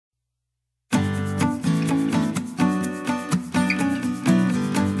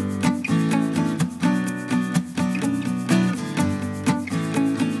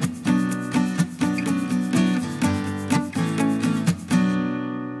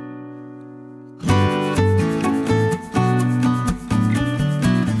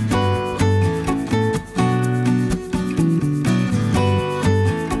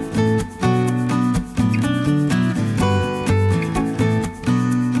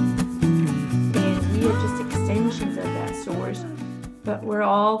but we're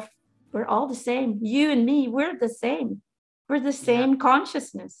all the same. You and me, we're the same. We're the same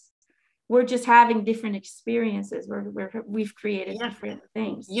consciousness. We're just having different experiences. We've created different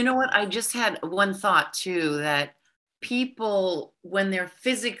things. You know what? I just had one thought too, that people, when they're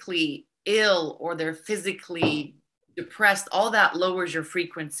physically ill or they're physically depressed, all that lowers your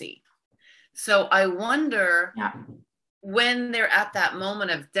frequency. So I wonder when they're at that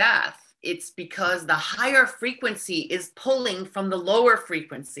moment of death, it's because the higher frequency is pulling from the lower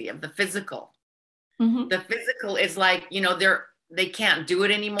frequency of the physical. Mm-hmm. The physical is like, you know, they can't do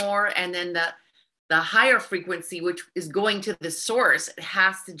it anymore. And then the higher frequency, which is going to the source, it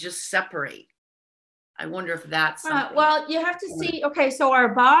has to just separate. I wonder if that's well, you have to see, okay, so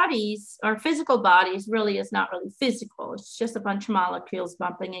our bodies, our physical bodies really is not really physical. It's just a bunch of molecules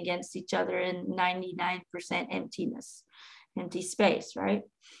bumping against each other in 99% emptiness, empty space, right?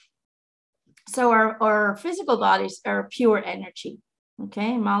 So our physical bodies are pure energy,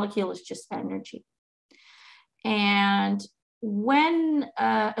 okay? Molecule is just energy. And when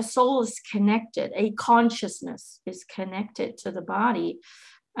a soul is connected, a consciousness is connected to the body,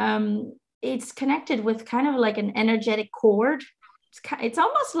 it's connected with kind of like an energetic cord. It's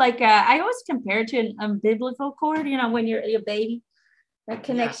almost like I always compare it to an umbilical cord, you know, when you're a baby that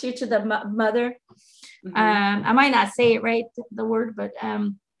connects you to the mother. Mm-hmm. I might not say it right, the word, but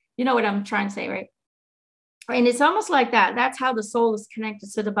you know what I'm trying to say, right? And it's almost like that. That's how the soul is connected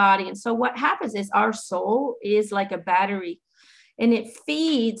to the body. And so what happens is our soul is like a battery, and it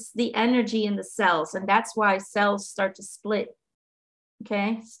feeds the energy in the cells. And that's why cells start to split.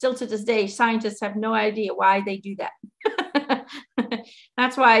 Okay. Still to this day, scientists have no idea why they do that.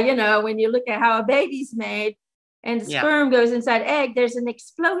 That's why, you know, when you look at how a baby's made and the sperm goes inside egg, there's an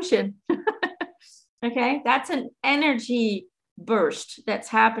explosion. Okay. That's an energy burst that's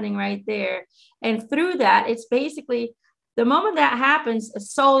happening right there. And through that, it's basically the moment that happens, a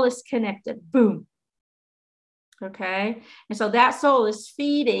soul is connected. Boom. Okay. And so that soul is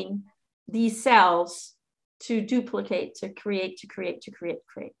feeding these cells to duplicate, to create.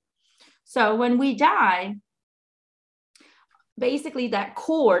 So when we die, basically that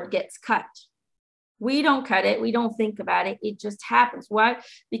cord gets cut. We don't cut it. We don't think about it. It just happens. Why?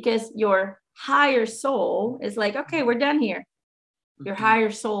 Because your higher soul is like, okay, we're done here. Your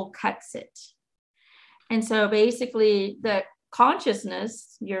higher soul cuts it. And so basically the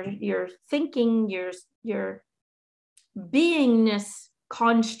consciousness, your thinking, your beingness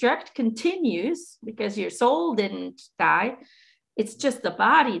construct continues because your soul didn't die. It's just the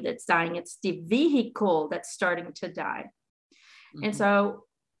body that's dying. It's the vehicle that's starting to die. Mm-hmm. And so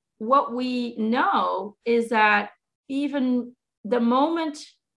what we know is that even the moment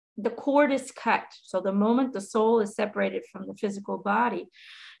the cord is cut, so the moment the soul is separated from the physical body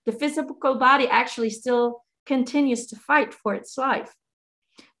actually still continues to fight for its life,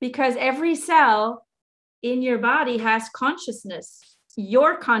 because every cell in your body has consciousness,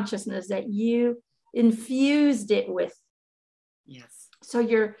 your consciousness that you infused it with. Yes. So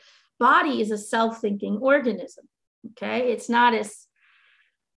your body is a self-thinking organism. Okay. It's not as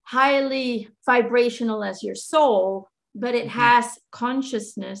highly vibrational as your soul, but it has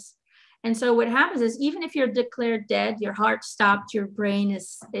consciousness. And so what happens is, even if you're declared dead, your heart stopped, your brain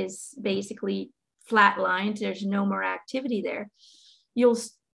is basically flatlined, there's no more activity there.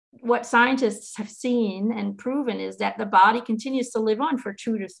 What scientists have seen and proven is that the body continues to live on for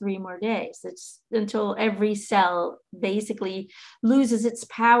 2 to 3 more days. It's until every cell basically loses its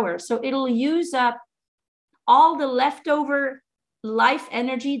power. So it'll use up all the leftover life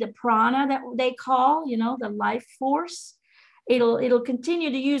energy, the prana that they call, you know, the life force. It'll continue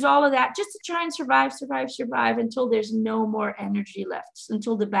to use all of that just to try and survive until there's no more energy left,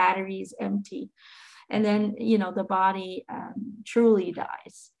 until the battery is empty. And then, you know, the body truly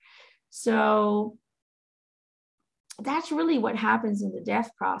dies. So that's really what happens in the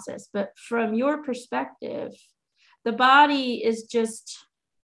death process. But from your perspective, the body is just...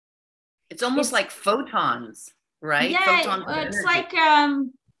 It's almost like photons, right? Yeah, photons it's like...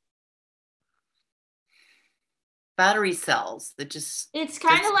 battery cells that just... It's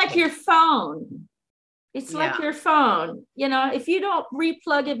kind of like your phone. It's like your phone. You know, if you don't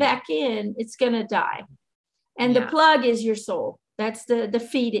replug it back in, it's going to die. And the plug is your soul. That's the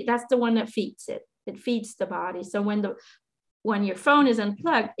feed. That's the one that feeds it. It feeds the body. So when your phone is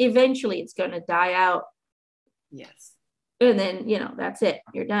unplugged, eventually it's going to die out. Yes. And then, you know, that's it.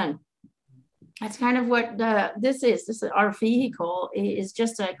 You're done. That's kind of what this is. This is our vehicle. Is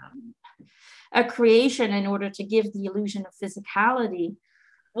just a creation in order to give the illusion of physicality.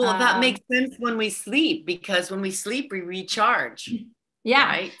 Well, that makes sense when we sleep, because when we sleep, we recharge. Yeah.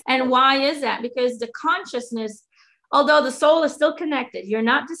 Right? And why is that? Because the consciousness although the soul is still connected. You're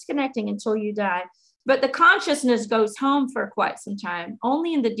not disconnecting until you die. But the consciousness goes home for quite some time,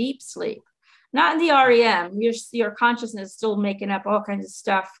 only in the deep sleep, not in the REM. Your consciousness is still making up all kinds of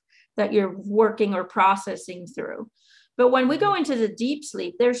stuff that you're working or processing through. But when we go into the deep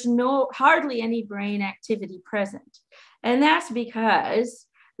sleep, there's hardly any brain activity present. And that's because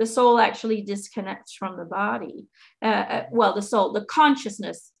the soul actually disconnects from the body. The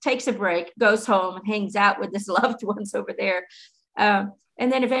consciousness takes a break, goes home and hangs out with his loved ones over there.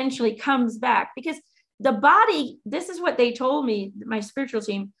 And then eventually comes back, because the body, this is what they told me, my spiritual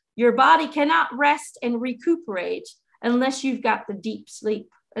team, your body cannot rest and recuperate unless you've got the deep sleep,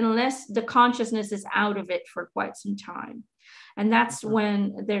 unless the consciousness is out of it for quite some time. And that's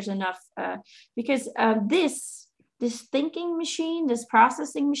when there's enough, because this thinking machine, this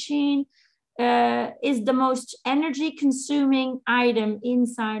processing machine, is the most energy consuming item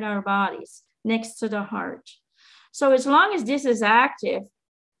inside our bodies, next to the heart. So as long as this is active,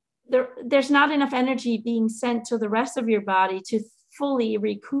 there's not enough energy being sent to the rest of your body to fully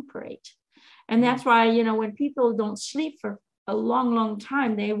recuperate. And that's why, when people don't sleep for a long, long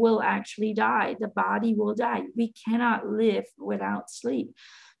time, they will actually die. The body will die. We cannot live without sleep,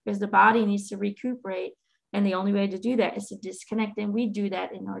 because the body needs to recuperate. And the only way to do that is to disconnect. And we do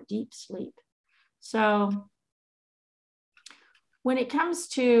that in our deep sleep. So when it comes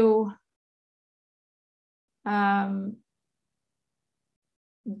to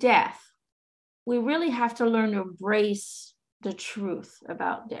death, we really have to learn to embrace the truth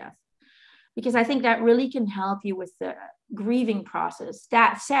about death, because I think that really can help you with the grieving process.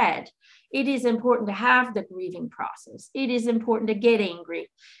 That said, it is important to have the grieving process. It is important to get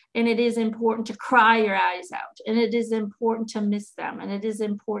angry, and it is important to cry your eyes out, and it is important to miss them, and it is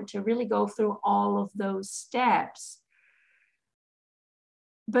important to really go through all of those steps.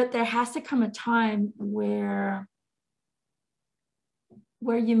 But there has to come a time where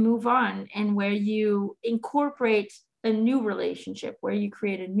you move on, and where you incorporate a new relationship, where you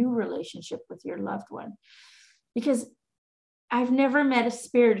create a new relationship with your loved one. Because I've never met a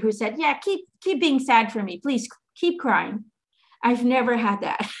spirit who said, yeah, keep being sad for me, please keep crying. I've never had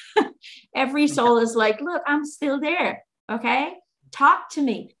that. Every soul is like, look, I'm still there. Okay. Talk to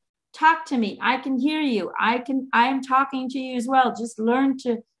me. I can hear you. I am talking to you as well. Just learn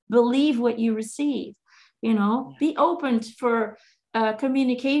to believe what you receive, be open for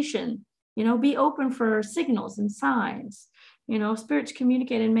communication, be open for signals and signs. Spirits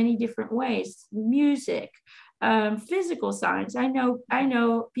communicate in many different ways, music, physical signs. I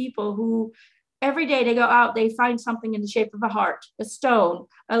know people who every day they go out, they find something in the shape of a heart, a stone,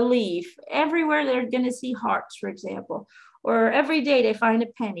 a leaf. Everywhere they're going to see hearts, for example. Or every day they find a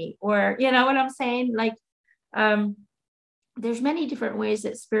penny, or, what I'm saying? Like, there's many different ways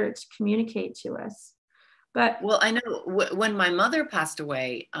that spirits communicate to us. But well, I know when my mother passed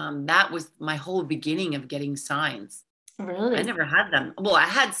away, that was my whole beginning of getting signs. Really? I never had them. Well, I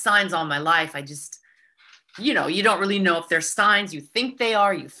had signs all my life. I just, you don't really know if they're signs. You think they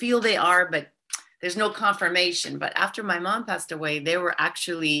are, you feel they are, but there's no confirmation. But after my mom passed away, they were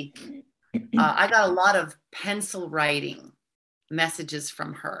actually, I got a lot of pencil writing messages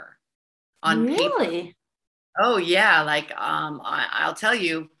from her on paper. Really? Oh yeah. Like, I'll tell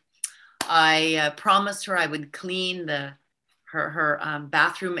you, I promised her I would clean her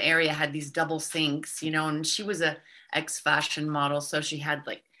bathroom area. Had these double sinks, and she was a ex-fashion model. So she had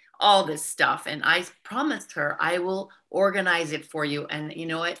like all this stuff. And I promised her I will organize it for you. And you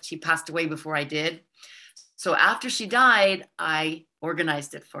know what? She passed away before I did. So after she died, I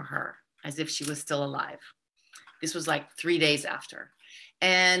organized it for her as if she was still alive. This was like 3 days after.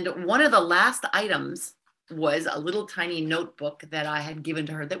 And one of the last items was a little tiny notebook that I had given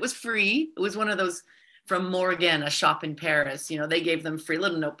to her that was free. It was one of those from Morgan, a shop in Paris. They gave them free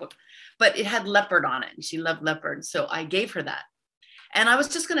little notebook, but it had leopard on it, and she loved leopard. So I gave her that. And I was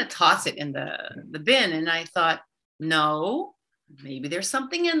just going to toss it in the bin. And I thought, no, maybe there's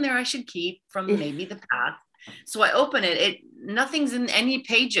something in there I should keep from maybe the past. So I open it. Nothing's in any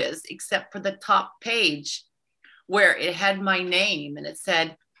pages except for the top page where it had my name, and it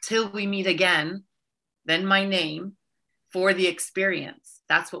said, "Till we meet again, then my name for the experience."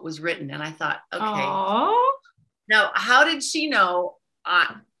 That's what was written. And I thought, okay. Aww. Now, how did she know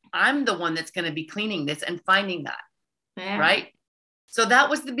I'm the one that's going to be cleaning this and finding that? Yeah. Right? So that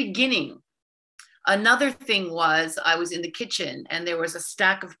was the beginning. Another thing was, I was in the kitchen and there was a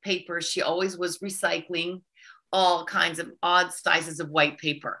stack of paper. She always was recycling all kinds of odd sizes of white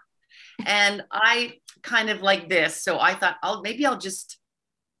paper. And I kind of like this. So I thought, maybe I'll just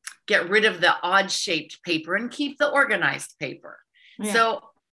get rid of the odd shaped paper and keep the organized paper. Yeah. So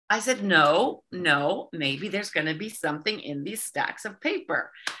I said, no, maybe there's going to be something in these stacks of paper.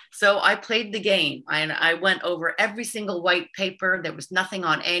 So I played the game, and I went over every single white paper. There was nothing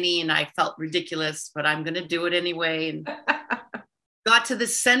on any, and I felt ridiculous, but I'm going to do it anyway. And got to the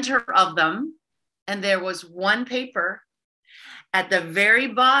center of them, and there was one paper. At the very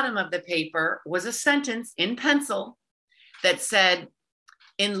bottom of the paper was a sentence in pencil that said,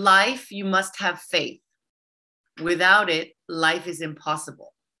 in life, you must have faith. Without it, life is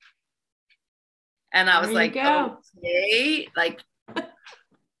impossible. And I was like, okay, like,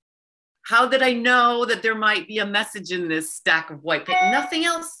 how did I know that there might be a message in this stack of white paper? Nothing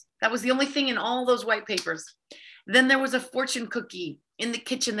else. That was the only thing in all those white papers. Then there was a fortune cookie in the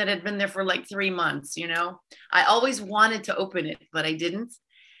kitchen that had been there for like 3 months, you know. I always wanted to open it, but I didn't.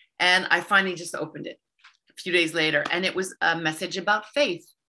 And I finally just opened it a few days later, and it was a message about faith.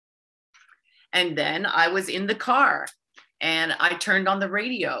 And then I was in the car, and I turned on the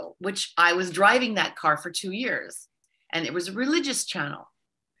radio, which I was driving that car for 2 years. And it was a religious channel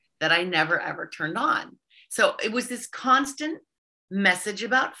that I never, ever turned on. So it was this constant message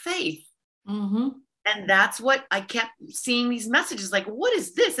about faith. Mm-hmm. And that's what I kept seeing, these messages like, what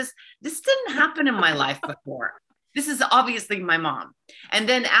is this? This didn't happen in my life before. This is obviously my mom. And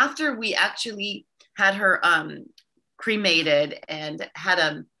then after we actually had her cremated and had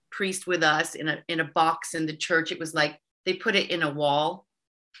a priest with us in a box in the church, it was like they put it in a wall.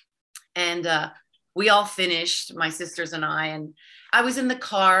 And we all finished, my sisters and I was in the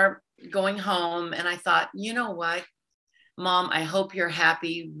car going home, and I thought, you know what? Mom, I hope you're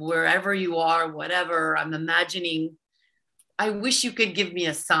happy wherever you are, whatever. I'm imagining, I wish you could give me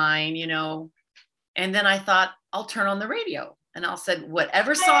a sign, you know. And then I thought, I'll turn on the radio, and I'll say,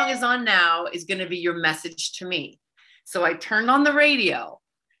 whatever song is on now is going to be your message to me. So I turned on the radio,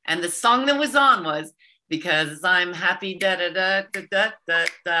 and the song that was on was Because I'm Happy, da da da da da da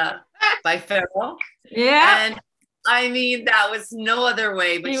da, by Freiha. Yeah. And I mean, that was no other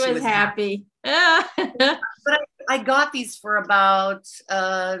way, but she was happy. But I got these for about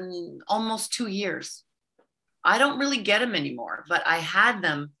almost 2 years. I don't really get them anymore, but I had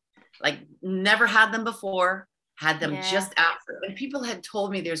them, like never had them before, had them just after. And people had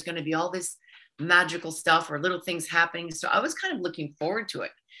told me there's going to be all this magical stuff or little things happening. So I was kind of looking forward to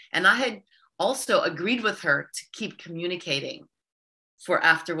it. And I had also agreed with her to keep communicating for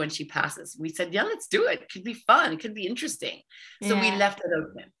after when she passes. We said, yeah, let's do it. It could be fun. It could be interesting. So we left it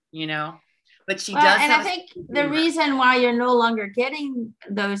open, you know. But she does. And I think the reason why you're no longer getting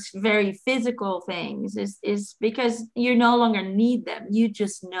those very physical things is because you no longer need them. You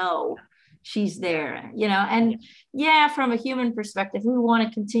just know she's there, you know. And from a human perspective, we want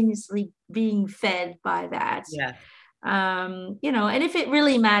to continuously being fed by that. Yeah. You know, and if it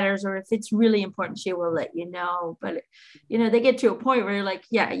really matters or if it's really important, she will let you know. But you know, they get to a point where you're like,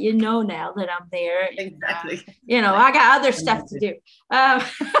 yeah, you know, now that I'm there. Exactly. You know, I got other stuff to do.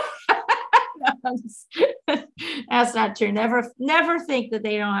 That's not true. Never think that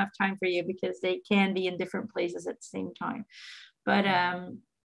they don't have time for you, because they can be in different places at the same time. But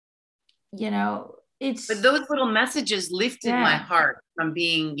you know, but those little messages lifted my heart from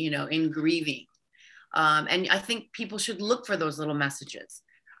being, you know, in grieving. And I think people should look for those little messages.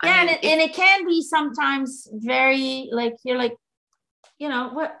 I mean, and it can be sometimes very like, you're like, you know,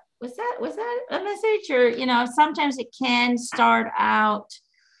 what was that? Was that a message? Or, you know, sometimes it can start out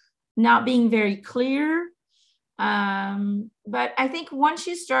not being very clear. But I think once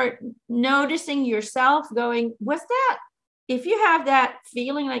you start noticing yourself going, what's that? If you have that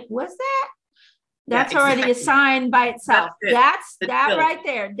feeling like, what's that? That's already a sign by itself. That's right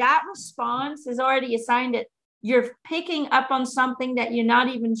there. That response is already a sign that you're picking up on something that you're not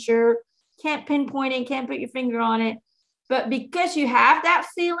even sure, can't pinpoint it, can't put your finger on it. But because you have that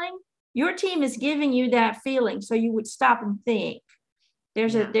feeling, your team is giving you that feeling. So you would stop and think.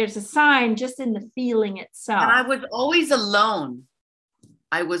 There's a sign just in the feeling itself. And I was always alone.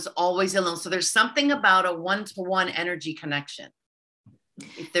 So there's something about a one-to-one energy connection.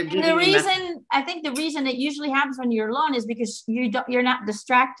 If they're giving I think the reason it usually happens when you're alone is because you're not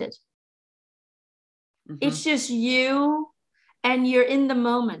distracted. Mm-hmm. It's just you, and you're in the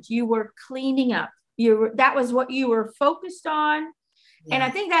moment. You were cleaning up. That was what you were focused on. Yeah. And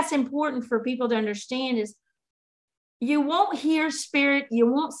I think that's important for people to understand is you won't hear spirit, you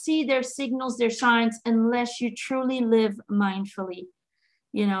won't see their signals, their signs, unless you truly live mindfully,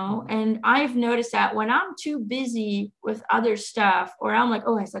 you know. And I've noticed that when I'm too busy with other stuff, or I'm like,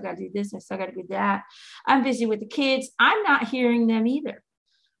 oh, I still got to do this, I still got to do that, I'm busy with the kids, I'm not hearing them either.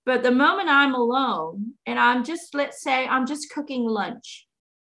 But the moment I'm alone and let's say I'm just cooking lunch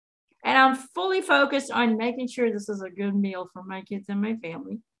and I'm fully focused on making sure this is a good meal for my kids and my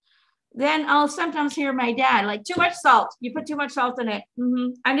family, then I'll sometimes hear my dad, like, too much salt. You put too much salt in it.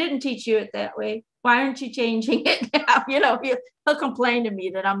 I didn't teach you it that way. Why aren't you changing it now? He'll complain to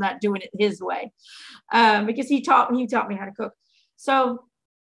me that I'm not doing it his way, because he taught me how to cook. So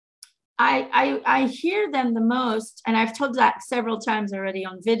I hear them the most, and I've told that several times already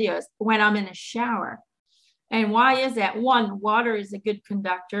on videos, when I'm in a shower. And why is that? One, water is a good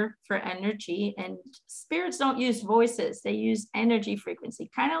conductor for energy, and spirits don't use voices. They use energy frequency,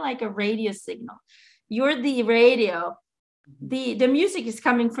 kind of like a radio signal. You're the radio. The music is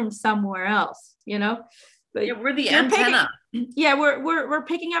coming from somewhere else, But yeah, we're the antenna. We're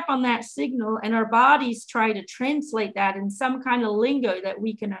picking up on that signal, and our bodies try to translate that in some kind of lingo that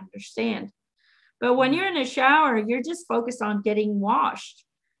we can understand. But when you're in a shower, you're just focused on getting washed.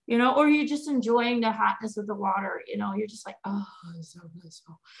 Or you're just enjoying the hotness of the water, you're just like, oh, it's so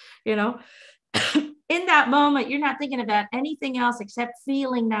blissful, in that moment, you're not thinking about anything else except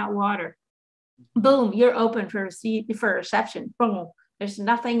feeling that water. Boom, you're open for reception. Boom, there's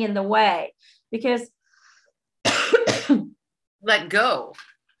nothing in the way, because let go.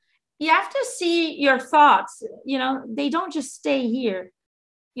 You have to see your thoughts, they don't just stay here.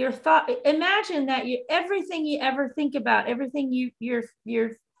 Your thought, imagine that everything you ever think about, everything you're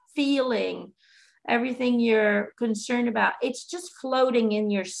feeling, everything you're concerned about, it's just floating in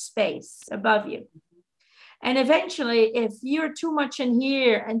your space above you. And eventually, if you're too much in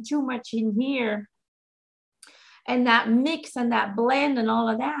here and too much in here, and that mix and that blend and all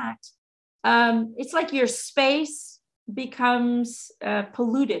of that, it's like your space becomes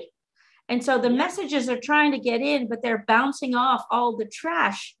polluted. And so the messages are trying to get in, but they're bouncing off all the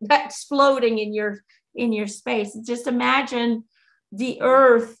trash that's floating in your space. Just imagine the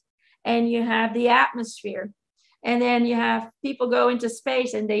earth, and you have the atmosphere, and then you have people go into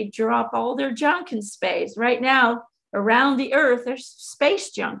space and they drop all their junk in space. Right now, around the earth, there's space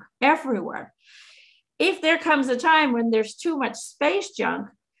junk everywhere. If there comes a time when there's too much space junk,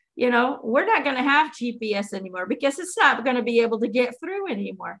 we're not going to have GPS anymore, because it's not going to be able to get through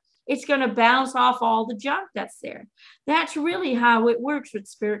anymore. It's going to bounce off all the junk that's there. That's really how it works with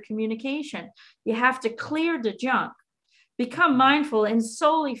spirit communication. You have to clear the junk. Become mindful and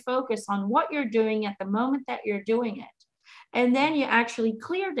solely focus on what you're doing at the moment that you're doing it. And then you actually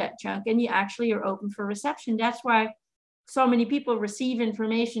clear that junk, and you actually are open for reception. That's why so many people receive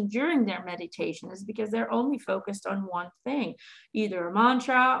information during their meditation, is because they're only focused on one thing, either a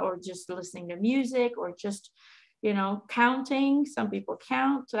mantra or just listening to music or just, counting. Some people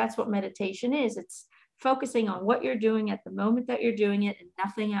count. So that's what meditation is. It's focusing on what you're doing at the moment that you're doing it and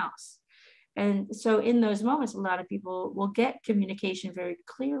nothing else. And so in those moments, a lot of people will get communication very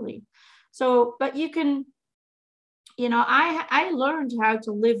clearly. So, but you can, I learned how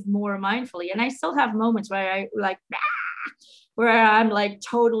to live more mindfully, and I still have moments where where I'm like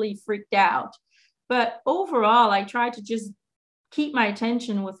totally freaked out. But overall, I try to just keep my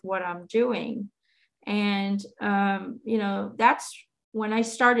attention with what I'm doing. And, that's when I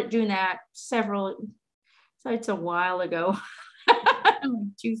started doing that so it's a while ago,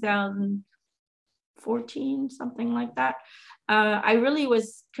 2014, something like that. I really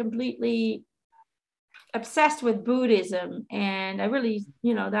was completely obsessed with Buddhism, and I really,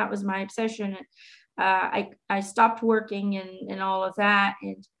 that was my obsession. I stopped working and all of that,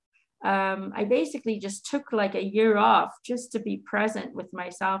 and I basically just took like a year off just to be present with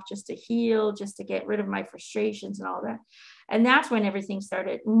myself, just to heal, just to get rid of my frustrations and all that. And that's when everything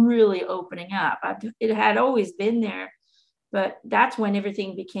started really opening up. It had always been there, but that's when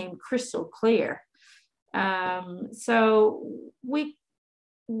everything became crystal clear. So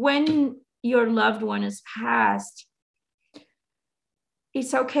when your loved one is passed,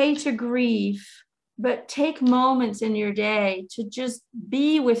 it's okay to grieve, but take moments in your day to just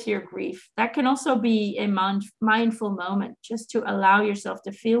be with your grief. That can also be a mindful moment, just to allow yourself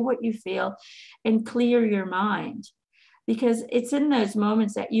to feel what you feel and clear your mind. Because it's in those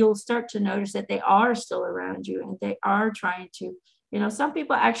moments that you'll start to notice that they are still around you, and they are trying to, some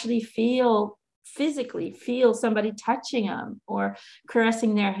people actually physically feel somebody touching them or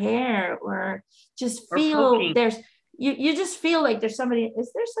caressing their hair, or just feel you just feel like is there somebody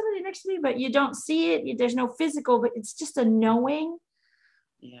next to me, but you don't see it. There's no physical, but it's just a knowing.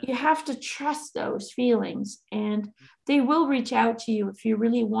 Yeah. You have to trust those feelings, and they will reach out to you if you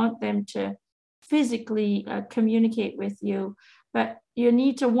really want them to physically communicate with you. But you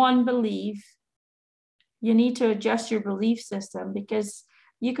need to believe. You need to adjust your belief system, because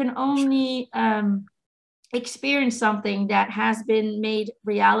you can only experience something that has been made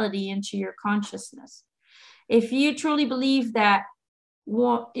reality into your consciousness. If you truly believe that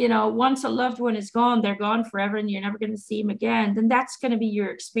once a loved one is gone, they're gone forever and you're never going to see them again, then that's going to be your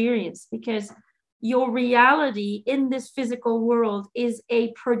experience, because your reality in this physical world is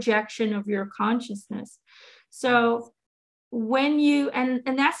a projection of your consciousness. So when you, and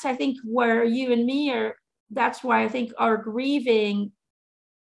that's, I think, where you and me are, that's why I think our grieving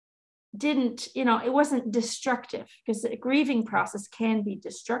didn't, it wasn't destructive, because the grieving process can be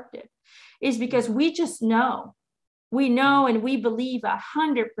destructive, is because we just know. We know and we believe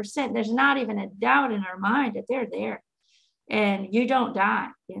 100%. There's not even a doubt in our mind that they're there and you don't die,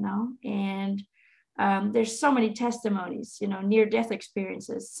 and there's so many testimonies, near-death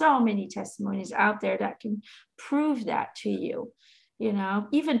experiences, so many testimonies out there that can prove that to you.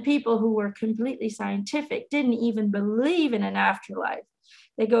 Even people who were completely scientific didn't even believe in an afterlife.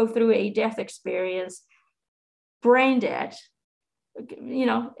 They go through a death experience, brain dead.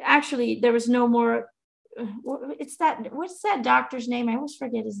 Actually, there was no more. What's that doctor's name? I always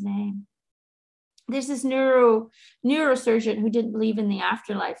forget his name. There's this neurosurgeon who didn't believe in the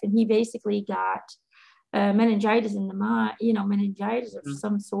afterlife, and he basically got meningitis in the mind, meningitis of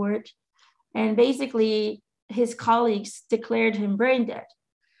some sort, and basically his colleagues declared him brain dead,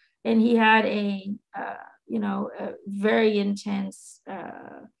 and he had a very intense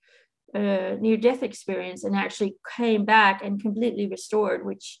near-death experience, and actually came back and completely restored,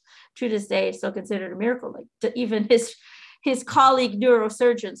 which to this day is still considered a miracle. Like even his colleague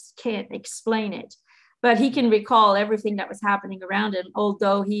neurosurgeons can't explain it, but he can recall everything that was happening around him,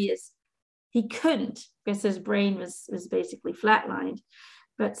 although he couldn't, because his brain was basically flatlined,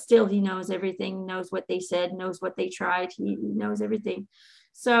 but still he knows everything, knows what they said, knows what they tried, he knows everything.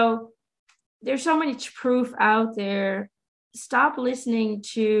 So there's so much proof out there. Stop listening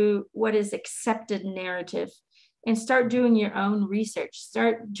to what is accepted narrative and start doing your own research.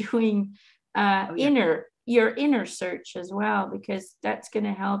 Start doing your inner search as well, because that's going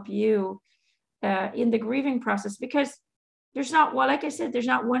to help you in the grieving process. Because there's not, well, like I said, there's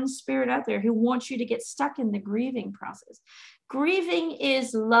not one spirit out there who wants you to get stuck in the grieving process. Grieving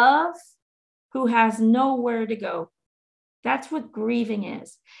is love who has nowhere to go. That's what grieving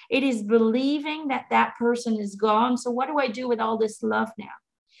is. It is believing that that person is gone. So what do I do with all this love now?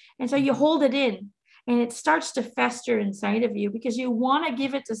 And so you hold it in, and it starts to fester inside of you because you want to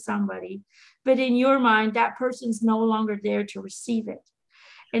give it to somebody, but in your mind, that person's no longer there to receive it.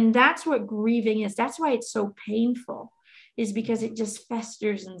 And that's what grieving is. That's why it's so painful, is because it just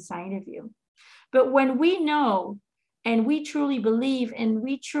festers inside of you. But when we know and we truly believe and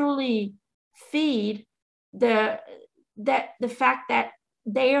we truly feed the fact that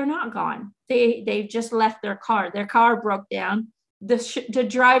they are not gone, they've just left their car broke down, the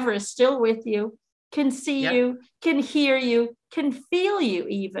driver is still with you, can see you, can hear you, can feel you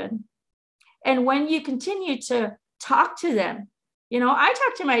even. And when you continue to talk to them, I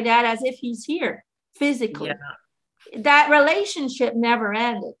talk to my dad as if he's here physically. That relationship never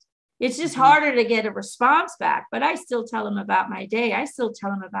ended. It's just harder to get a response back, but I still tell him about my day. I still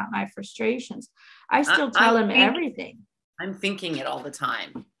tell him about my frustrations. I still tell him everything. I'm thinking it all the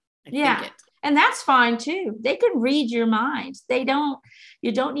time. I think it. And that's fine too. They can read your mind. You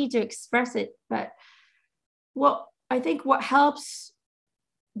don't need to express it. But I think what helps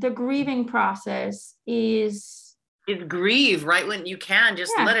the grieving process is grieve right when you can.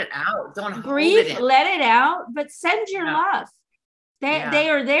 Just let it out. Don't grieve, hold it in. let it out, but send your love. They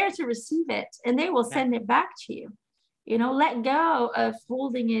are there to receive it, and they will send it back to you. Let go of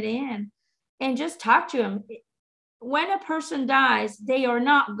holding it in and just talk to them. When a person dies, they are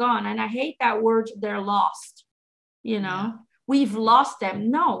not gone. And I hate that word, they're lost. We've lost them.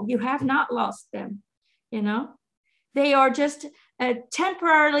 No, you have not lost them. They are just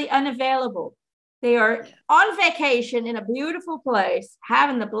temporarily unavailable. They are on vacation in a beautiful place,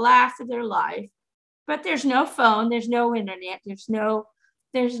 having the blast of their life. But there's no phone, there's no internet, there's no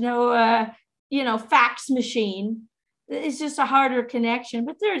fax machine. It's just a harder connection,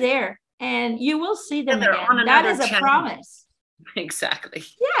 but they're there. And you will see them again. That is a promise. Exactly.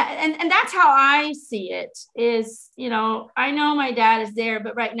 Yeah. And that's how I see it is, I know my dad is there,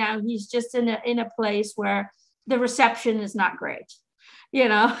 but right now he's just in a place where the reception is not great.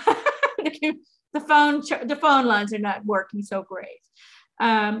 The phone lines are not working so great.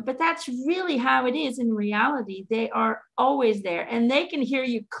 But that's really how it is in reality. They are always there, and they can hear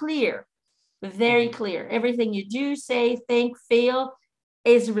you clear, very clear. Everything you do, say, think, feel,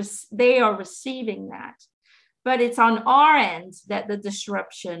 they are receiving that. But it's on our end that the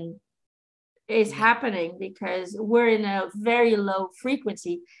disruption is happening because we're in a very low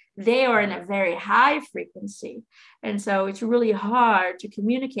frequency. They are in a very high frequency. And so it's really hard to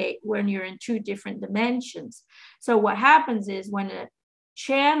communicate when you're in two different dimensions. So what happens is when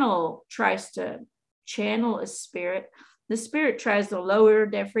tries to channel a spirit, the spirit tries to lower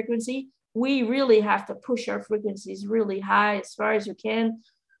their frequency. We really have to push our frequencies really high as far as we can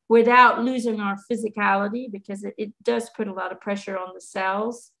without losing our physicality, because it does put a lot of pressure on the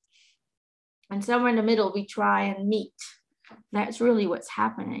cells. And somewhere in the middle, we try and meet. That's really what's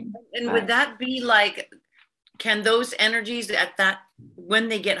happening. And would that be like, can those energies at that, when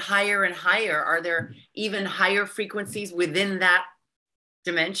they get higher and higher, are there even higher frequencies within that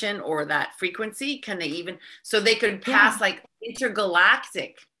dimension or that frequency? Can they even, so they could pass like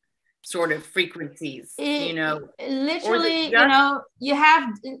intergalactic sort of frequencies, you know? Literally, you know,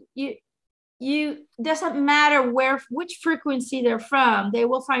 you doesn't matter which frequency they're from, they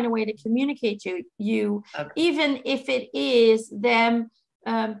will find a way to communicate to you, okay. Even if it is them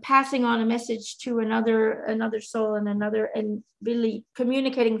passing on a message to another soul and really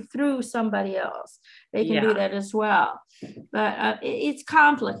communicating through somebody else. They can do that as well. But it's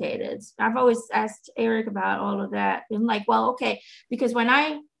complicated. I've always asked Eric about all of that. And like, well, okay, because when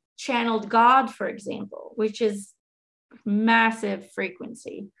I channeled God, for example, which is massive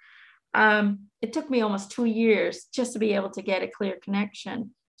frequency, it took me almost 2 years just to be able to get a clear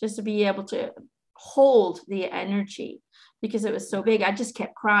connection, just to be able to hold the energy, because it was so big. I just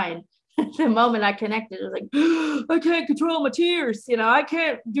kept crying. The moment I connected, it was like, I can't control my tears. You know, I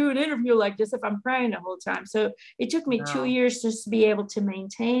can't do an interview like this if I'm crying the whole time. So it took me 2 years just to be able to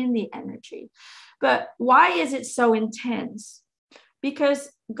maintain the energy. But why is it so intense?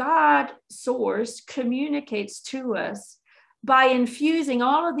 Because God, Source, communicates to us by infusing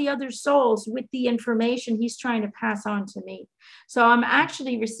all of the other souls with the information he's trying to pass on to me. So I'm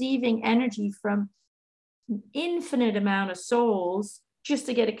actually receiving energy from an infinite amount of souls just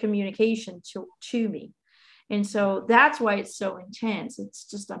to get a communication to me. And so that's why it's so intense. It's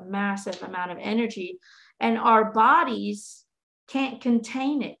just a massive amount of energy, and our bodies can't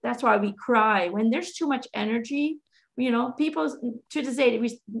contain it. That's why we cry. When there's too much energy, you know, people to this day,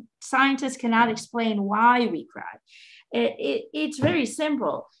 scientists cannot explain why we cry. It's very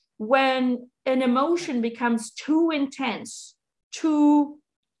simple. When an emotion becomes too intense, too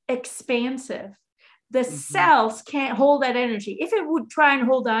expansive, the cells can't hold that energy. If it would try and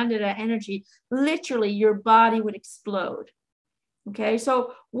hold on to that energy, literally your body would explode. Okay,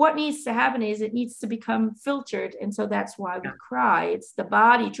 so what needs to happen is it needs to become filtered. And so that's why we cry. It's the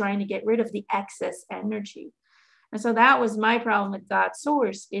body trying to get rid of the excess energy. And so that was my problem with God's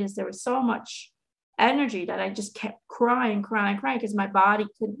Source, is there was so much energy that I just kept crying because my body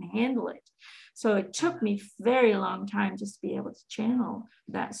couldn't handle it. So it took me a very long time just to be able to channel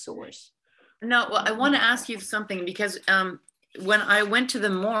that Source. No, well, I want to ask you something, because when I went to the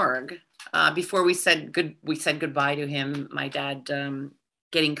morgue, before we said goodbye to him, my dad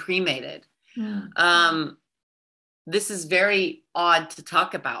getting cremated. This is very odd to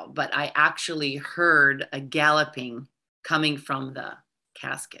talk about, but I actually heard a galloping coming from the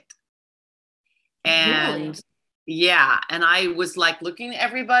casket. And really? Yeah, and I was like looking at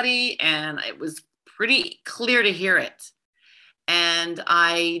everybody, and it was pretty clear to hear it. And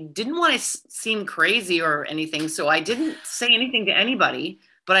I didn't want to seem crazy or anything, so I didn't say anything to anybody,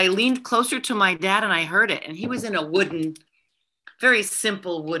 but I leaned closer to my dad and I heard it. And he was in a very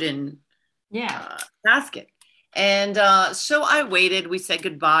simple wooden casket. And so I waited, we said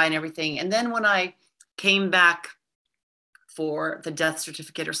goodbye and everything. And then when I came back for the death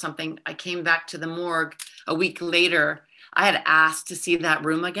certificate or something, I came back to the morgue a week later. I had asked to see that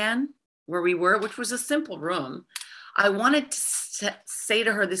room again where we were, which was a simple room. I wanted to say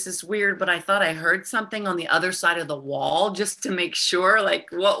to her, this is weird, but I thought I heard something on the other side of the wall just to make sure, like,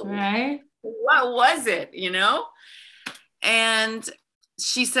 what was it, you know? And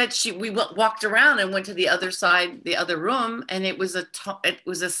she said we walked around and went to the other side, the other room, and it was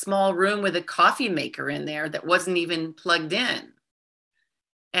a small room with a coffee maker in there that wasn't even plugged in.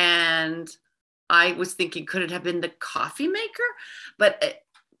 And I was thinking, could it have been the coffee maker? But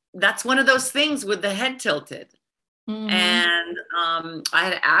that's one of those things with the head tilted. And I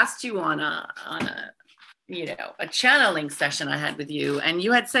had asked you on a channeling session I had with you, and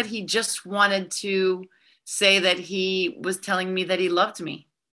you had said he just wanted to say that he was telling me that he loved me.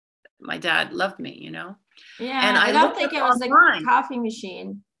 My dad loved me, you know? Yeah, and I don't think it was a coffee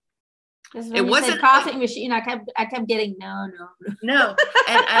machine. It wasn't a coffee machine. I kept getting no. And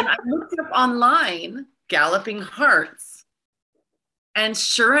I looked up online, Galloping Hearts, and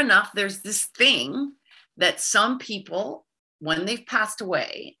sure enough, there's this thing that some people, when they've passed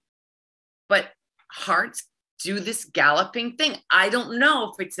away, but hearts do this galloping thing. I don't know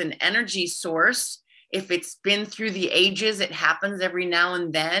if it's an energy source, if it's been through the ages, it happens every now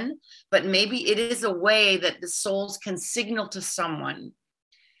and then, but maybe it is a way that the souls can signal to someone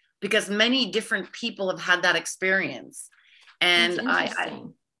because many different people have had that experience. And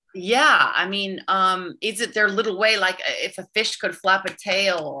yeah, I mean, is it their little way, like if a fish could flap a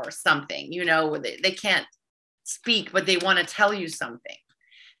tail or something, you know, they can't speak, but they want to tell you something.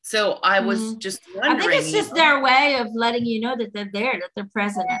 So I was just wondering. I think it's just their way of letting you know that they're there, that they're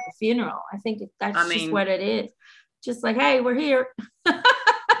present at the funeral. I think that's just what it is. Just like, hey, we're here.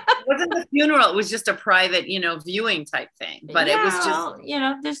 It wasn't the funeral. It was just a private, you know, viewing type thing. But it was just, you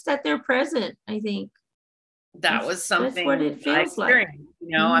know, just that they're present, I think. That was something that's what it feels like.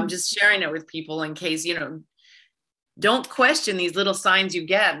 You know, I'm just sharing it with people in case, you know, don't question these little signs you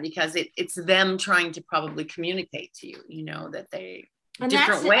get, because it's them trying to probably communicate to you, you know, that they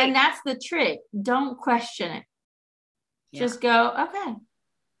different ways. And that's the trick. Don't question it. Yeah. Just go, okay.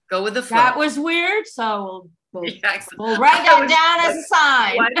 Go with the flow. That was weird. So we'll write that down as a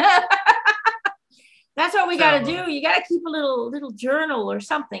sign. That's what we got to do. You got to keep a little journal or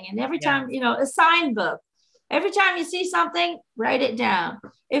something. And every time, you know, a sign book. Every time you see something, write it down.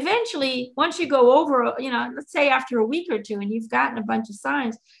 Eventually, once you go over, you know, let's say after a week or two and you've gotten a bunch of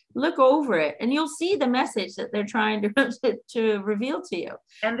signs, look over it and you'll see the message that they're trying to reveal to you.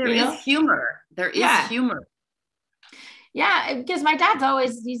 And there is humor. There is humor. Yeah, because my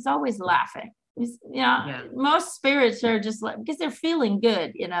dad's he's always laughing. He's, you know, most spirits are just like, because they're feeling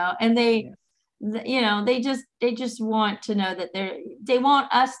good, you know, and you know, they just want to know that they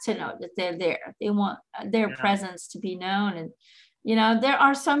want us to know that they're there. They want their presence to be known. And, you know, there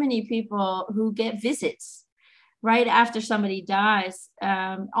are so many people who get visits right after somebody dies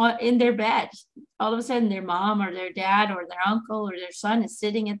in their bed. All of a sudden their mom or their dad or their uncle or their son is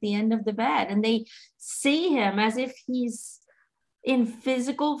sitting at the end of the bed and they see him as if he's in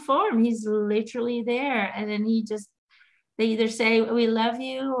physical form. He's literally there. And then they either say, we love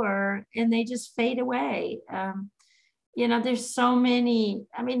you, and they just fade away. You know, there's so many,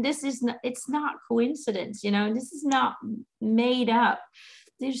 I mean, it's not coincidence, you know, this is not made up.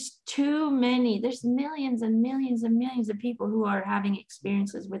 There's there's millions and millions and millions of people who are having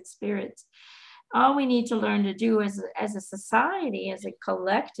experiences with spirits. All we need to learn to do as a society, as a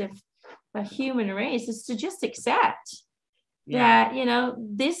collective, a human race, is to just accept that, you know,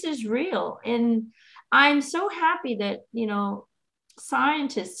 this is real. And I'm so happy that, you know,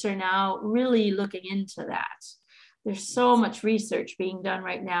 scientists are now really looking into that. There's so much research being done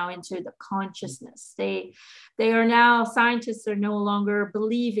right now into the consciousness. Scientists are no longer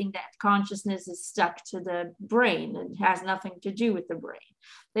believing that consciousness is stuck to the brain and has nothing to do with the brain.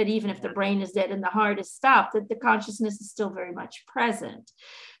 That even if the brain is dead and the heart is stopped, that the consciousness is still very much present.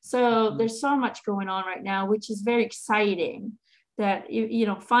 So there's so much going on right now, which is very exciting. That, you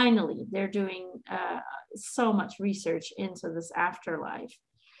know, finally they're doing so much research into this afterlife.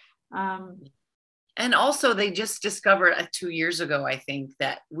 And also they just discovered 2 years ago, I think,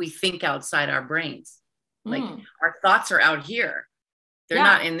 that we think outside our brains. Like our thoughts are out here. They're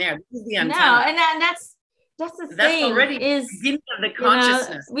not in there. This is the antenna. No, and that's the thing. That's already is the beginning of the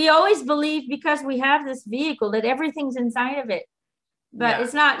consciousness. You know, we always believe because we have this vehicle that everything's inside of it. But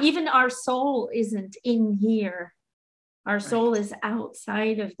it's not, even our soul isn't in here. Our soul is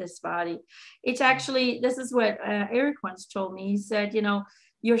outside of this body. It's actually, this is what Eric once told me. He said, you know,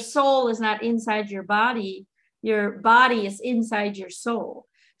 your soul is not inside your body is inside your soul.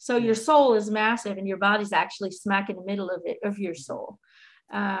 So your soul is massive and your body's actually smack in the middle of your soul.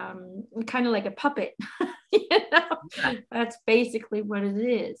 Kind of like a puppet. You know? That's basically what it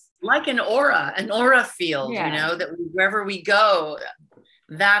is. Like an aura field, you know, that wherever we go,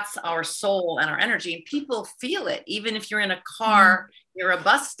 that's our soul and our energy, and people feel it. Even if you're in a car, near a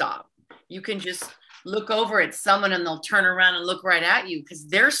bus stop, you can just look over at someone and they'll turn around and look right at you because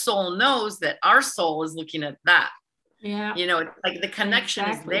their soul knows that our soul is looking at that. Yeah. You know, it's like the connection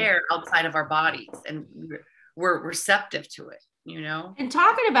is there outside of our bodies and we're receptive to it, you know? And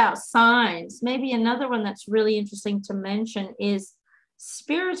talking about signs, maybe another one that's really interesting to mention is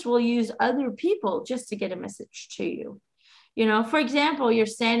spirits will use other people just to get a message to you. You know, for example, you're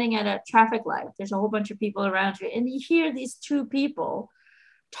standing at a traffic light. There's a whole bunch of people around you, and you hear these two people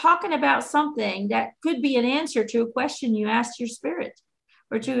talking about something that could be an answer to a question you asked your spirit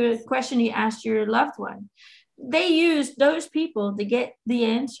or to a question you asked your loved one. They use those people to get the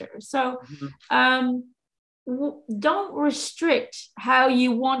answer. So don't restrict how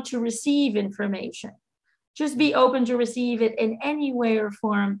you want to receive information. Just be open to receive it in any way or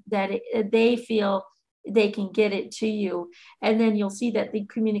form that they feel they can get it to you. And then you'll see that the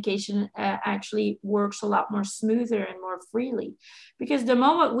communication actually works a lot more smoother and more freely. Because the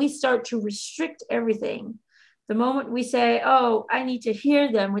moment we start to restrict everything, the moment we say, oh, I need to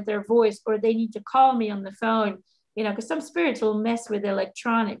hear them with their voice, or they need to call me on the phone you know, because some spirits will mess with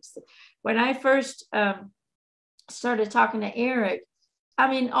electronics. When I first started talking to Eric, I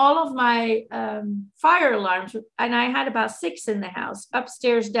mean, all of my fire alarms, and I had about 6 in the house,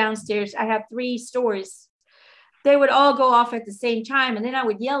 upstairs, downstairs. I had 3 stories. They would all go off at the same time. And then I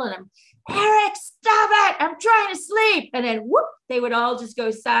would yell at them, Eric, stop it. I'm trying to sleep. And then whoop, they would all just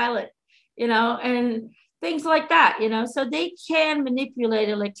go silent, you know, and things like that, you know. So they can manipulate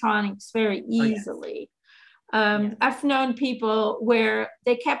electronics very easily. I've known people where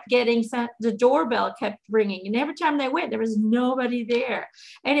they kept getting the doorbell kept ringing, and every time they went, there was nobody there,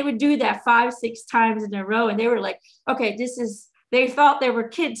 and it would do that 5, 6 times in a row, and they were like, okay, they thought there were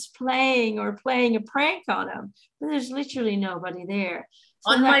kids playing or playing a prank on them, but there's literally nobody there.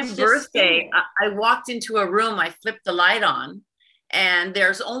 So on my birthday, I walked into a room, I flipped the light on, and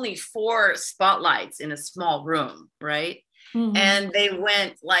there's only 4 spotlights in a small room, right? Mm-hmm. And they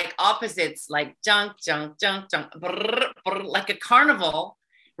went like opposites, like junk, junk, junk, junk, brr, brr, like a carnival,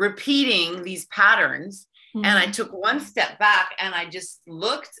 repeating these patterns. Mm-hmm. And I took one step back and I just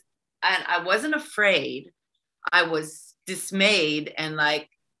looked, and I wasn't afraid. I was dismayed and like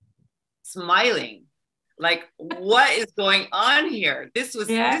smiling, like, what is going on here? This is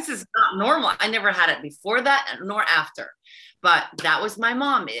not normal. I never had it before that nor after, but that was my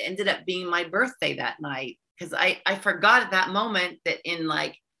mom. It ended up being my birthday that night, because I forgot at that moment that in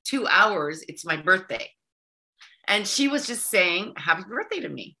like 2 hours, it's my birthday. And she was just saying, happy birthday to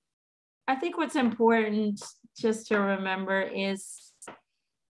me. I think what's important just to remember is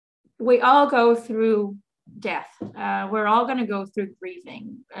we all go through death. We're all going to go through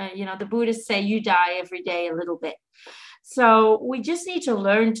grieving. You know, the Buddhists say you die every day a little bit. So we just need to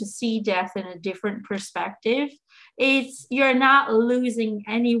learn to see death in a different perspective. You're not losing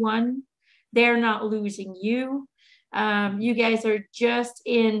anyone. They're not losing you. You guys are just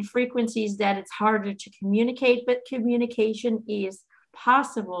in frequencies that it's harder to communicate, but communication is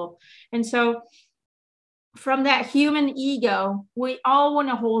possible. And so from that human ego, we all want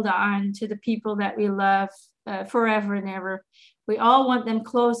to hold on to the people that we love forever and ever. We all want them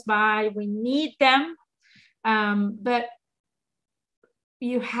close by. We need them. But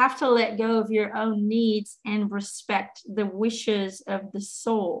you have to let go of your own needs and respect the wishes of the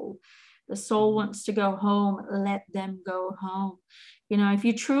soul. The soul wants to go home, let them go home. You know, if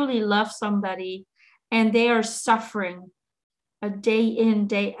you truly love somebody and they are suffering a day in,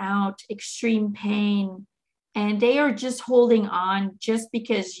 day out, extreme pain, and they are just holding on just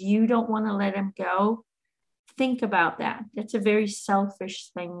because you don't want to let them go, think about that. That's a very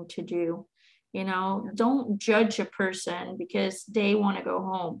selfish thing to do. You know, don't judge a person because they want to go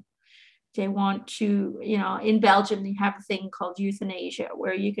home. They want to, you know, in Belgium, they have a thing called euthanasia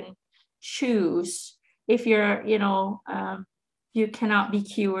where you can choose if you're, you know, you cannot be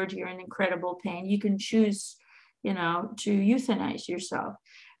cured, you're in incredible pain, you can choose, you know, to euthanize yourself.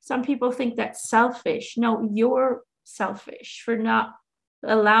 Some people think that's selfish. No, you're selfish for not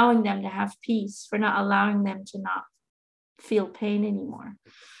allowing them to have peace, for not allowing them to not feel pain anymore.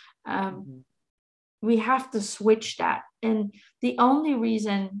 We have to switch that. And the only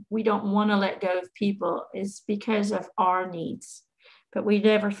reason we don't want to let go of people is because of our needs. But we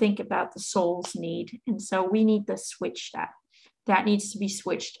never think about the soul's need. And so we need to switch that. That needs to be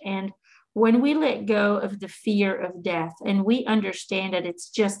switched. And when we let go of the fear of death and we understand that it's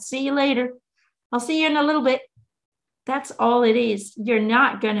just, see you later, I'll see you in a little bit. That's all it is. You're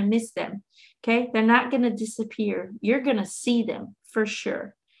not going to miss them. Okay. They're not going to disappear. You're going to see them for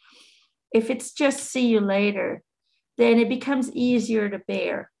sure. If it's just see you later, then it becomes easier to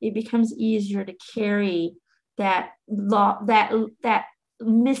bear. It becomes easier to carry that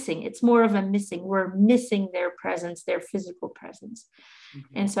missing. It's more of a missing. We're missing their presence, their physical presence.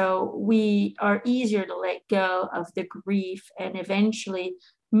 Mm-hmm. And so we are easier to let go of the grief and eventually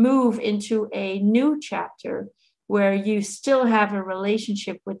move into a new chapter where you still have a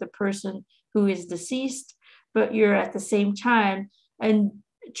relationship with the person who is deceased, but you're at the same time and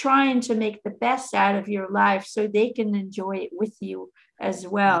trying to make the best out of your life so they can enjoy it with you as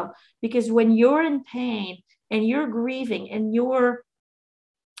well. Because when you're in pain and you're grieving and you're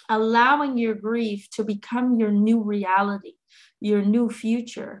allowing your grief to become your new reality, your new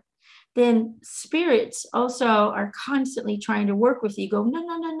future, then spirits also are constantly trying to work with you. Go,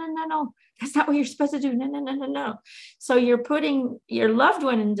 no. That's not what you're supposed to do. No. So you're putting your loved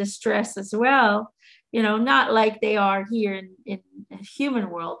one in distress as well. You know, not like they are here in the human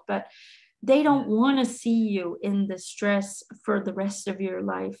world, but they don't want to see you in the stress for the rest of your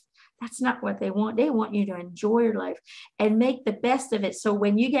life. That's not what they want. They want you to enjoy your life and make the best of it. So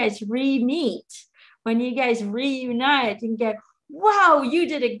when you guys re-meet, when you guys reunite and get, wow, you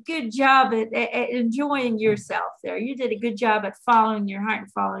did a good job at enjoying yourself there. You did a good job at following your heart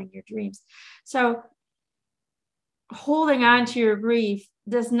and following your dreams. So holding on to your grief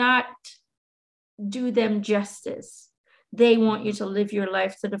does not do them justice. They want you to live your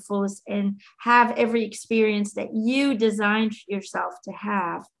life to the fullest and have every experience that you designed yourself to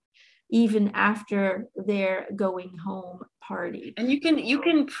have, even after their going home party. And you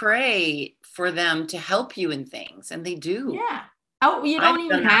can pray for them to help you in things, and they do. Yeah. Oh, you don't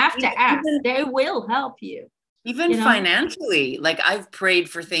even have to ask. They will help you. Even financially, like I've prayed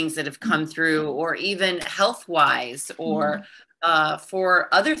for things that have come through, or even health wise, or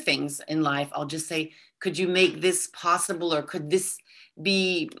for other things in life. I'll just say, could you make this possible, or could this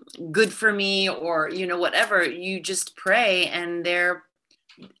be good for me, or whatever. You just pray, and they're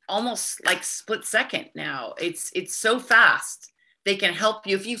almost like split second now. It's so fast. They can help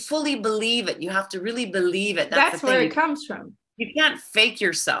you if you fully believe it. You have to really believe it. That's where it comes from. You can't fake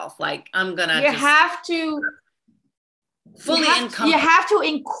yourself. Like, I'm gonna. You have to fully you have to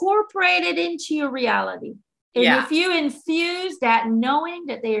incorporate it into your reality. And if you infuse that, knowing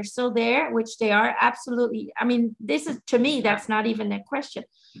that they are still there, which they are absolutely, I mean, this is, to me, that's not even a question,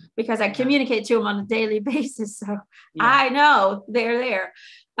 because I communicate to them on a daily basis. So I know they're there.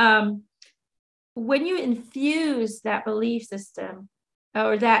 When you infuse that belief system,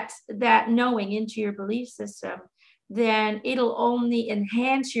 or that knowing into your belief system, then it'll only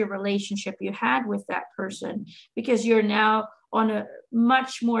enhance your relationship you had with that person, because you're now on a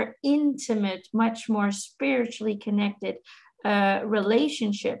much more intimate, much more spiritually connected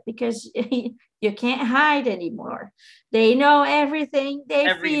relationship, because you can't hide anymore. They know everything.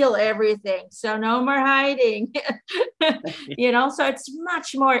 They feel everything. So no more hiding. So it's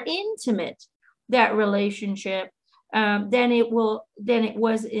much more intimate, that relationship, than it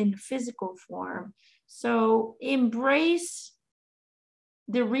was in physical form. So embrace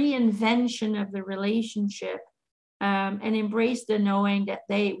the reinvention of the relationship, and embrace the knowing that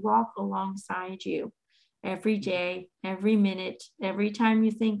they walk alongside you every day, every minute, every time you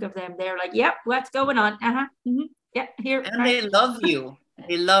think of them. They're like, yep, what's going on? Yeah, here. And they love you.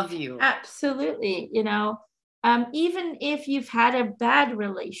 They love you. Absolutely. Even if you've had a bad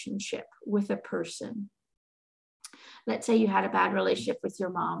relationship with a person, let's say you had a bad relationship with your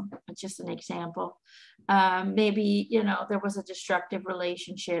mom, just an example. Maybe, there was a destructive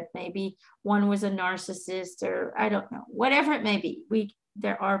relationship. Maybe one was a narcissist, or I don't know, whatever it may be.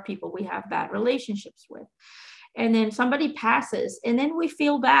 There are people we have bad relationships with. And then somebody passes, and then we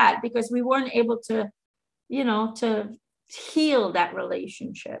feel bad because we weren't able to heal that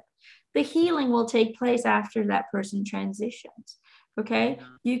relationship. The healing will take place after that person transitions. Okay.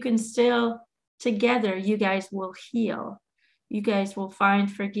 You can still, together, you guys will heal. You guys will find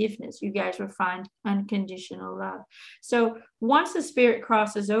forgiveness. You guys will find unconditional love. So once the spirit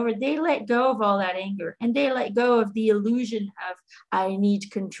crosses over, they let go of all that anger, and they let go of the illusion of, I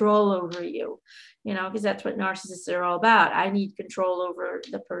need control over you, because that's what narcissists are all about. I need control over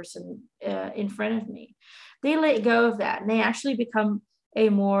the person in front of me. They let go of that, and they actually become a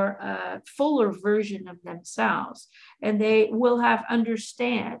more fuller version of themselves. And they will have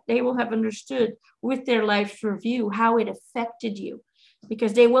understood with their life's review how it affected you,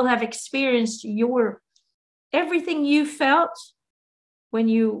 because they will have experienced everything you felt when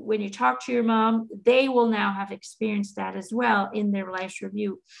you talk to your mom. They will now have experienced that as well in their life's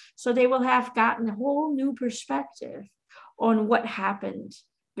review. So they will have gotten a whole new perspective on what happened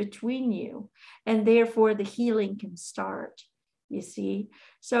between you, and therefore the healing can start. You see?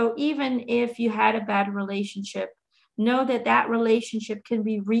 So even if you had a bad relationship, know that relationship can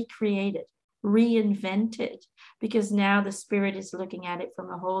be recreated, reinvented, because now the spirit is looking at it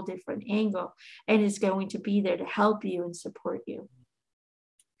from a whole different angle, and is going to be there to help you and support you.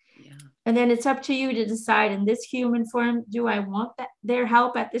 Yeah. And then it's up to you to decide, in this human form, do I want their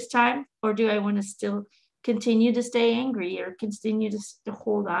help at this time, or do I want to still continue to stay angry, or continue to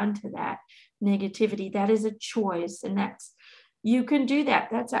hold on to that negativity? That is a choice, and you can do that.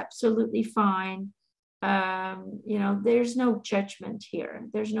 That's absolutely fine. There's no judgment here.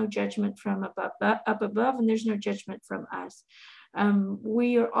 There's no judgment from up above, and there's no judgment from us.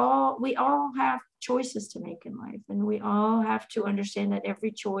 We all have choices to make in life, and we all have to understand that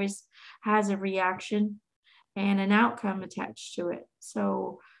every choice has a reaction and an outcome attached to it.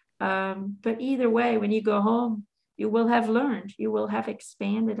 So, but either way, when you go home, you will have learned, you will have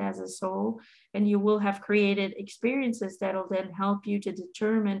expanded as a soul, and you will have created experiences that'll then help you to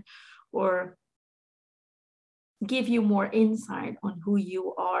determine or give you more insight on who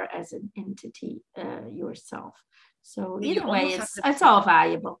you are as an entity yourself. So either way, it's all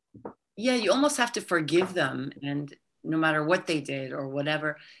valuable. Yeah, you almost have to forgive them and no matter what they did or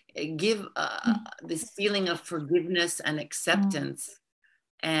whatever, give this feeling of forgiveness and acceptance.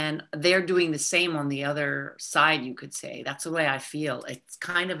 And they're doing the same on the other side, you could say. That's the way I feel. It's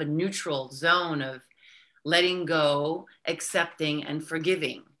kind of a neutral zone of letting go, accepting, and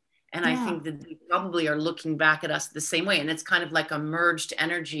forgiving. And I think that they probably are looking back at us the same way. And it's kind of like a merged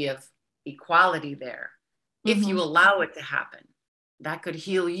energy of equality there. If you allow it to happen, that could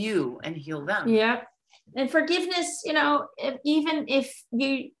heal you and heal them. Yeah. And forgiveness, you know,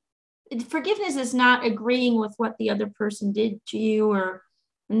 forgiveness is not agreeing with what the other person did to you, or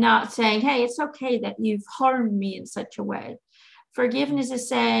not saying, hey, it's okay that you've harmed me in such a way. Forgiveness is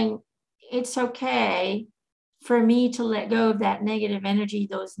saying, it's okay for me to let go of that negative energy,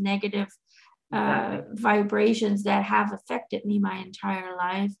 those negative vibrations that have affected me my entire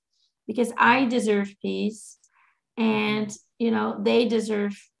life, because I deserve peace. And, you know, they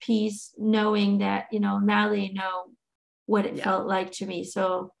deserve peace, knowing that, you know, now they know what it felt like to me.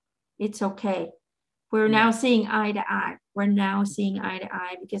 So it's okay. We're now seeing eye to eye. We're now seeing eye to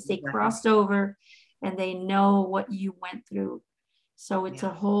eye because they crossed over and they know what you went through. So it's a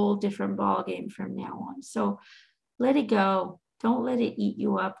whole different ballgame from now on. So let it go. Don't let it eat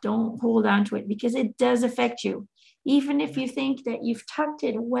you up. Don't hold on to it, because it does affect you. Even if you think that you've tucked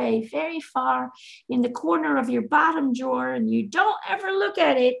it away very far in the corner of your bottom drawer and you don't ever look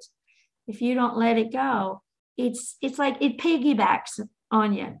at it, if you don't let it go, it's like it piggybacks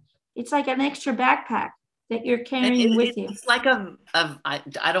on you. It's like an extra backpack that you're carrying with you. It's like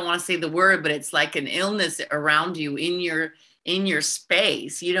I don't want to say the word, but it's like an illness around you in your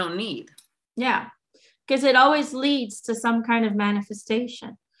space you don't need. Yeah, because it always leads to some kind of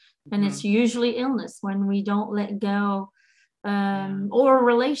manifestation. And it's usually illness when we don't let go,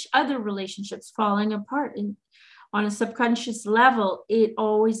 or other relationships falling apart. And on a subconscious level, it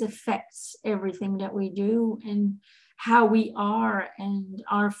always affects everything that we do and how we are and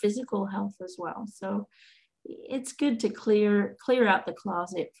our physical health as well. So it's good to clear out the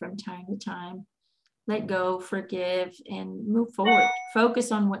closet from time to time. Let go, forgive, and move forward.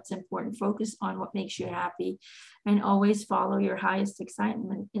 Focus on what's important. Focus on what makes you happy, and always follow your highest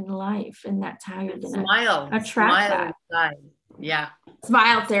excitement in life. And that's how you're going to attract that. Inside. Yeah.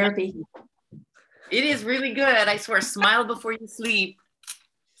 Smile therapy. It is really good. I swear, smile before you sleep.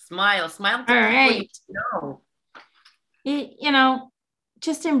 Smile. All right. You know,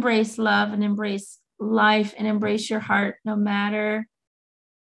 just embrace love and embrace life and embrace your heart,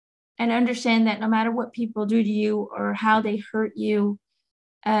 and understand that no matter what people do to you or how they hurt you,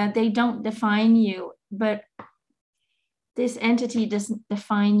 they don't define you. But this entity doesn't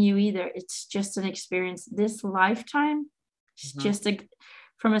define you either. It's just an experience. This lifetime is just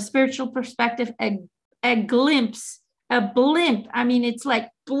from a spiritual perspective, a glimpse, a blimp. I mean, it's like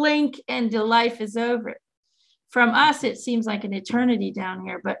blink and the life is over. From us, it seems like an eternity down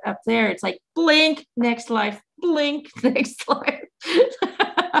here, but up there, it's like blink, next life, blink, next life.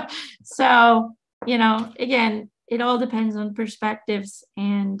 So, you know, again, it all depends on perspectives.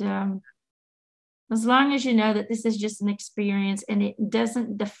 And as long as you know that this is just an experience and it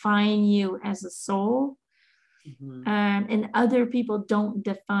doesn't define you as a soul, and other people don't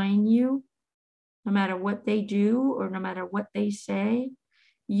define you, no matter what they do or no matter what they say,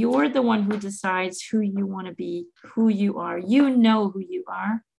 you're the one who decides who you want to be, who you are. You know who you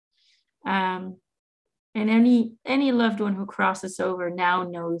are. And any loved one who crosses over now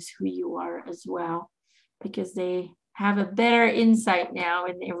knows who you are as well, because they have a better insight now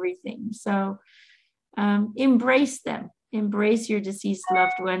in everything. So embrace them, embrace your deceased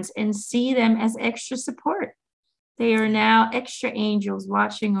loved ones, and see them as extra support. They are now extra angels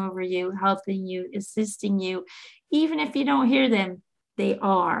watching over you, helping you, assisting you. Even if you don't hear them, they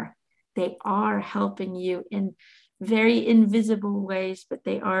are helping you in very invisible ways, but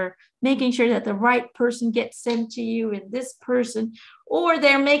they are making sure that the right person gets sent to you, and this person, or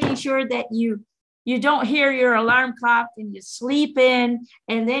they're making sure that you don't hear your alarm clock and you sleep in,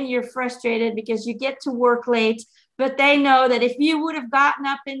 and then you're frustrated because you get to work late, but they know that if you would have gotten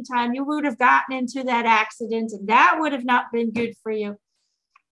up in time, you would have gotten into that accident, and that would have not been good for you.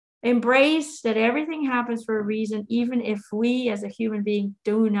 Embrace that everything happens for a reason, even if we as a human being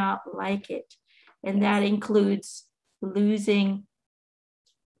do not like it. And that includes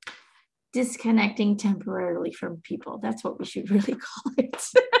disconnecting temporarily from people. That's what we should really call it.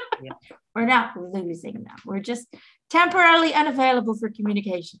 We're not losing them. We're just temporarily unavailable for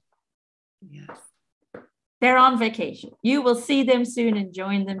communication. Yes. They're on vacation. You will see them soon and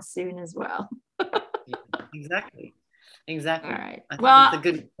join them soon as well. Exactly. All right.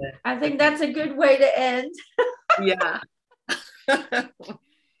 I think that's a good way to end. Yeah.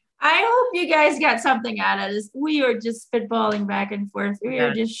 I hope you guys got something out of this. We are just spitballing back and forth. We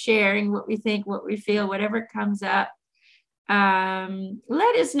are just sharing what we think, what we feel, whatever comes up.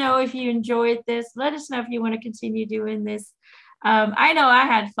 Let us know if you enjoyed this. Let us know if you want to continue doing this. I know I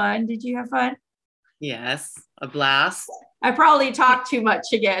had fun. Did you have fun? Yes, a blast. I probably talked too much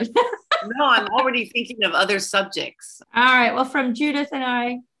again. No, I'm already thinking of other subjects. All right. Well, from Judith and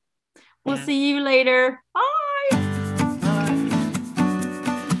I, we'll see you later. Bye.